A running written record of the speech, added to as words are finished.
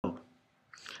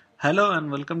Hello and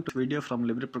welcome to video from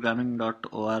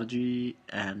libraryprogramming.org,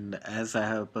 and as I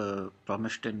have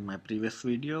promised in my previous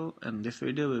video, in this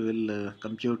video we will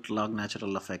compute log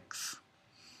natural of x.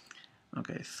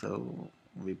 Okay, so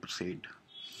we proceed.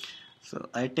 So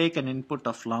I take an input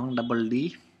of long double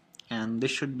D and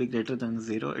this should be greater than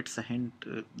 0. It's a hint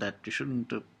that you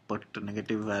shouldn't put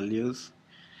negative values,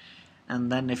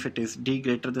 and then if it is D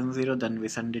greater than 0 then we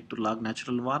send it to log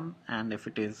natural 1, and if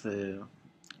it is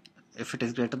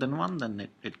greater than 1 then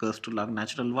it goes to log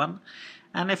natural 1,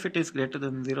 and if it is greater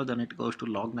than 0 then it goes to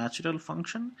log natural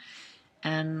function,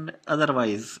 and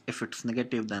otherwise if it's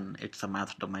negative then it's a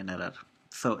math domain error.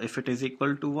 So if it is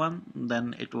equal to 1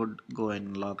 then it would go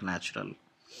in log natural.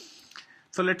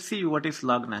 So let's see what is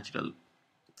log natural.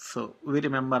 So we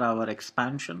remember our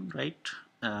expansion, right?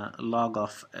 Log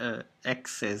of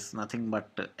x is nothing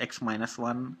but x minus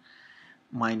 1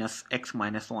 minus x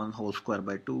minus 1 whole square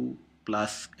by 2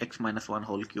 plus x minus 1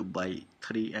 whole cube by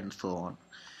 3, and so on.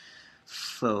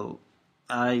 So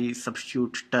I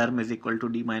substitute term is equal to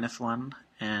d minus 1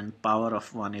 and power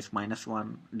of 1 is minus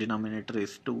 1, denominator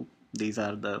is 2. These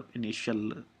are the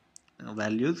initial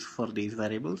values for these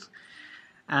variables,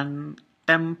 and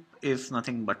temp is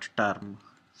nothing but term.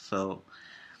 So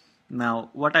now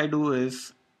what I do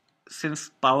is, since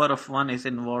power of 1 is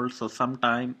involved, so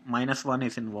sometime minus 1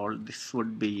 is involved, this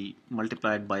would be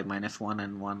multiplied by minus 1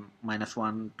 and 1, minus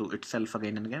 1 to itself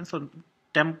again and again. So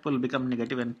temp will become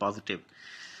negative and positive.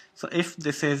 So if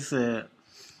this is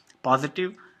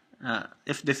positive,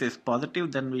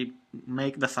 then we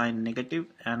make the sign negative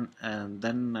and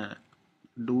then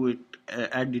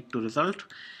add it to result,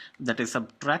 that is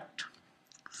subtract.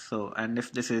 So, and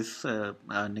if this is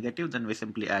negative then we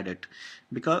simply add it.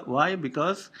 Why?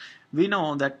 Because we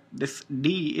know that this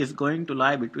D is going to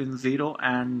lie between 0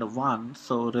 and 1,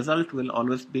 so result will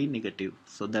always be negative.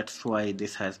 So that's why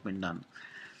this has been done.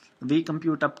 We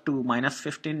compute up to minus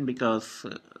 15 because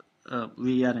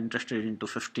we are interested into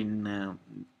 15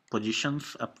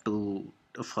 positions up to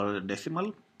for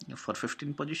decimal for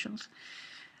 15 positions.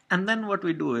 And then what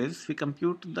we do is we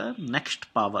compute the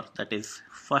next power, that is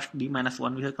first d minus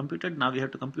 1 we have computed, now we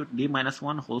have to compute d minus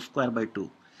 1 whole square by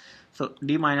 2. So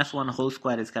d minus 1 whole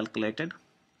square is calculated,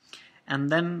 and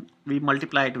then we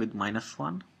multiply it with minus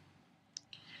 1.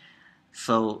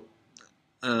 So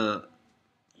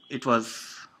it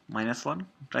was minus 1,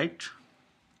 right?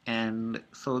 And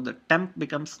so the temp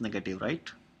becomes negative,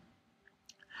 right?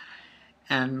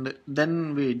 And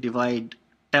then we divide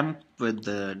temp with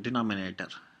the denominator.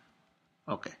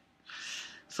 Okay,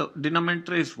 so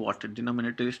denominator is what?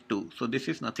 Denominator is 2. So this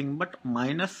is nothing but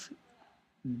minus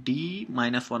d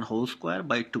minus 1 whole square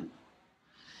by 2.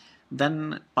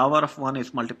 Then power of 1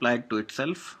 is multiplied to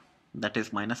itself, that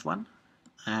is minus 1,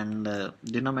 and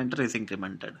denominator is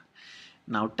incremented.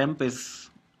 Now temp is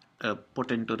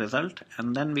put into result,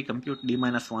 and then we compute d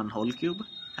minus 1 whole cube,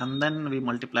 and then we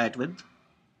multiply it with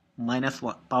minus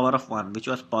 1, power of 1,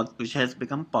 which has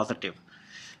become positive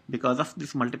because of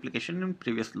this multiplication in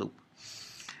previous loop.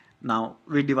 Now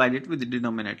we divide it with the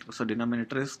denominator. So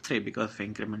denominator is 3 because we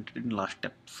incremented in last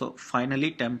step. So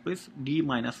finally temp is d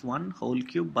minus 1 whole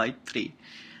cube by 3.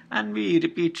 And we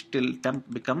repeat till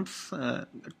temp becomes,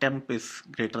 temp is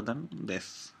greater than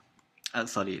this.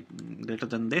 Greater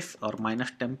than this, or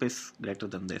minus temp is greater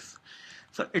than this.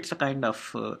 So it's a kind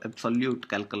of absolute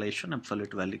calculation,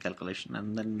 absolute value calculation.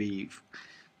 And then we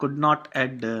could not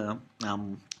add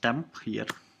temp here.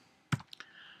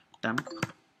 Temp.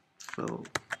 So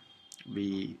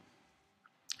we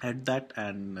add that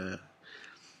and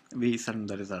we send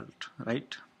the result,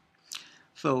 right?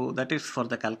 So that is for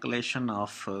the calculation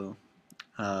of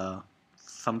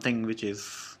something which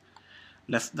is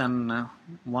less than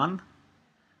 1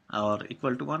 or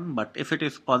equal to 1, but if it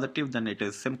is positive then it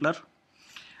is simpler.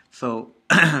 So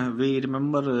we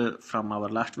remember from our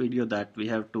last video that we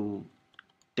have to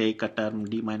take a term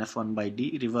d minus 1 by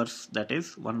d, reverse, that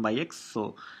is 1 by x.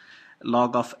 So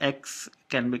log of x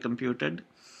can be computed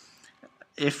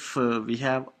if we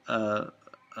have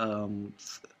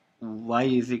y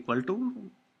is equal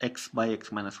to x by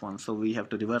x minus 1. So we have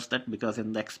to reverse that because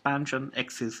in the expansion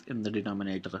x is in the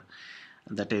denominator,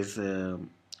 that is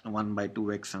 1 by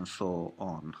 2x and so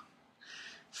on.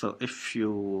 So if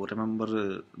you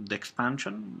remember the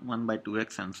expansion 1 by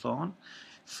 2x and so on,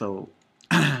 so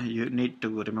you need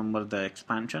to remember the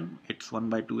expansion. It's 1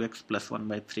 by 2x plus 1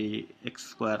 by 3x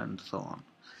square and so on.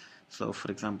 So for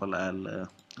example, I'll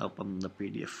open the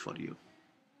PDF for you.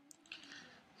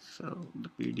 So the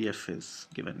PDF is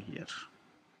given here.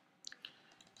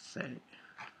 Say,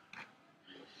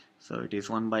 so it is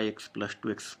 1 by x plus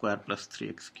 2x square plus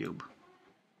 3x cube.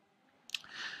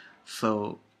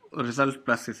 So result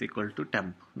plus is equal to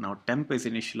temp. Now temp is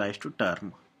initialized to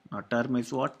term. Now term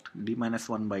is what? D minus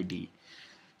 1 by D.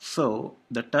 So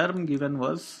the term given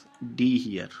was D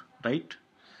here, right?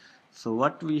 So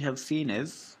what we have seen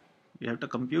is we have to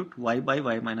compute y by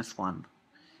y minus 1.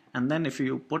 And then if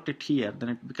you put it here, then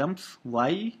it becomes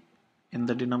y in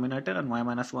the denominator and y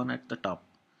minus 1 at the top.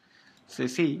 So you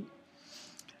see,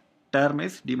 term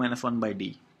is d minus 1 by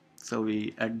d. So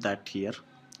we add that here.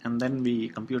 And then we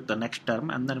compute the next term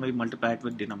and then we multiply it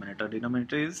with denominator.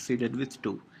 Denominator is seeded with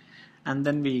 2. And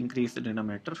then we increase the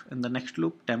denominator. In the next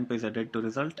loop, temp is added to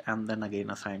result and then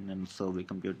again assign, and so we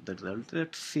compute the result.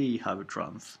 Let's see how it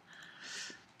runs.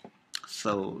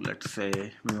 So let's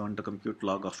say we want to compute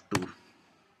log of 2.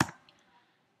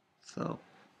 So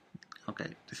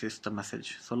okay, this is the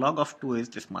message. So log of 2 is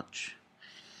this much.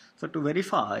 So to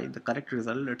verify the correct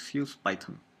result, let's use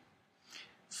Python.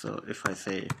 So if I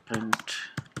say print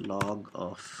log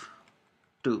of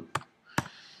 2,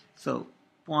 so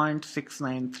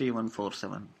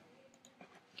 0.693147,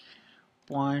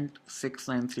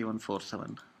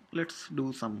 0.693147. Let's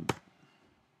do some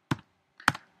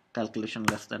calculation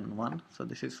less than 1. So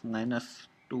this is minus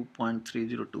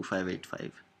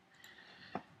 2.302585.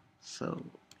 So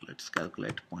let's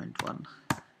calculate 0.1.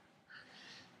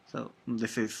 So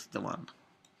this is the one.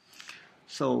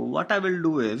 So what I will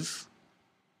do is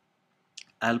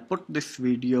I'll put this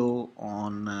video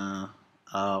on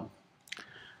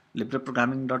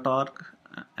libreprogramming.org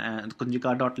and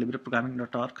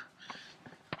kunjika.libreprogramming.org.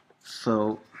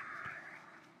 So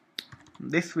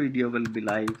this video will be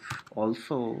live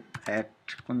also at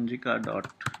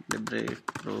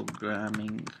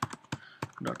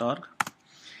kunjika.libreprogramming.org,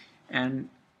 and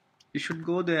you should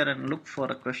go there and look for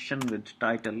a question with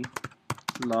title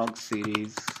log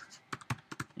series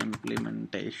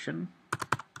implementation,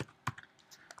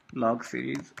 log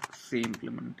series C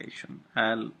implementation.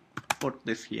 I'll put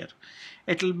this here.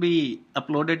 It will be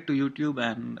uploaded to YouTube,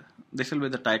 and this will be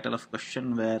the title of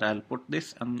question where I'll put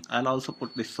this, and I'll also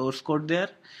put the source code there.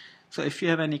 So if you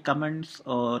have any comments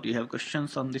or you have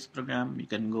questions on this program, you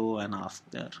can go and ask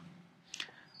there.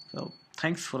 So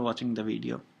thanks for watching the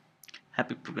video.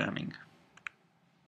 Happy programming.